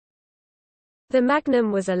The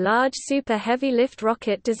Magnum was a large Super Heavy-lift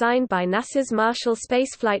rocket designed by NASA's Marshall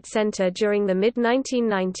Space Flight Center during the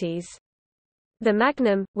mid-1990s. The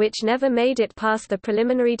Magnum, which never made it past the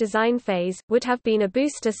preliminary design phase, would have been a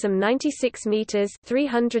booster some 96 meters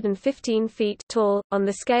 (315 feet) tall, on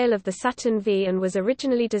the scale of the Saturn V, and was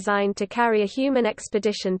originally designed to carry a human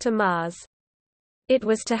expedition to Mars. It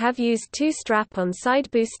was to have used two strap-on side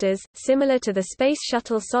boosters, similar to the Space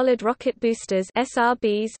Shuttle Solid Rocket Boosters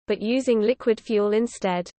 (SRBs), but using liquid fuel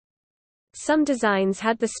instead. Some designs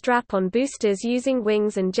had the strap-on boosters using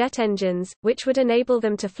wings and jet engines, which would enable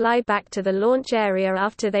them to fly back to the launch area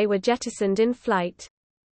after they were jettisoned in flight.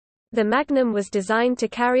 The Magnum was designed to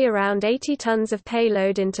carry around 80 tons of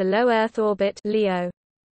payload into low Earth orbit (LEO).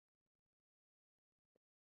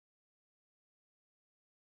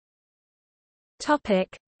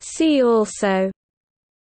 See also: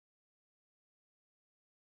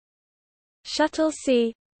 Shuttle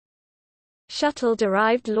C,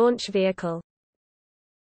 Shuttle-derived launch vehicle.